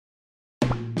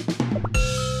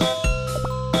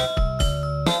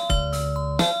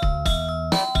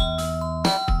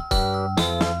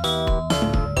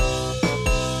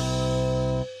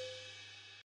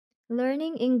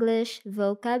English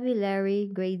Vocabulary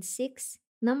Grade 6,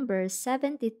 number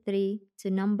 73 to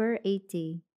number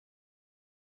 80.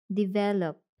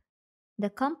 Develop. The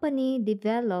company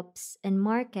develops and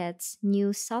markets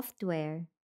new software.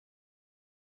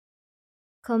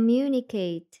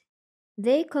 Communicate.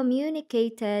 They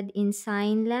communicated in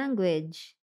sign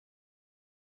language.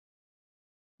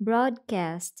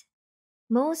 Broadcast.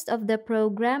 Most of the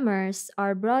programmers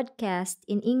are broadcast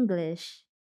in English.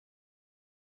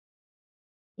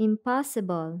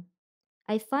 Impossible.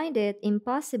 I find it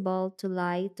impossible to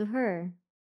lie to her.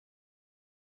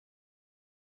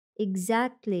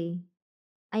 Exactly.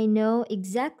 I know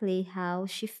exactly how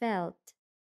she felt.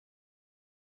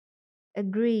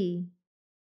 Agree.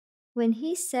 When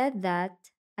he said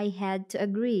that, I had to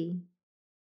agree.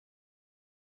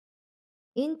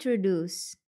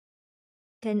 Introduce.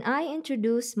 Can I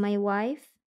introduce my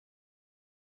wife?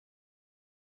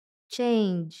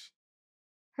 Change.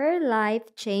 Her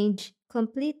life changed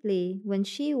completely when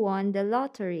she won the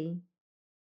lottery.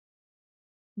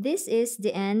 This is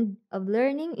the end of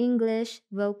learning English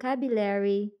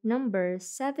vocabulary number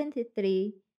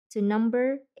 73 to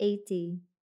number 80.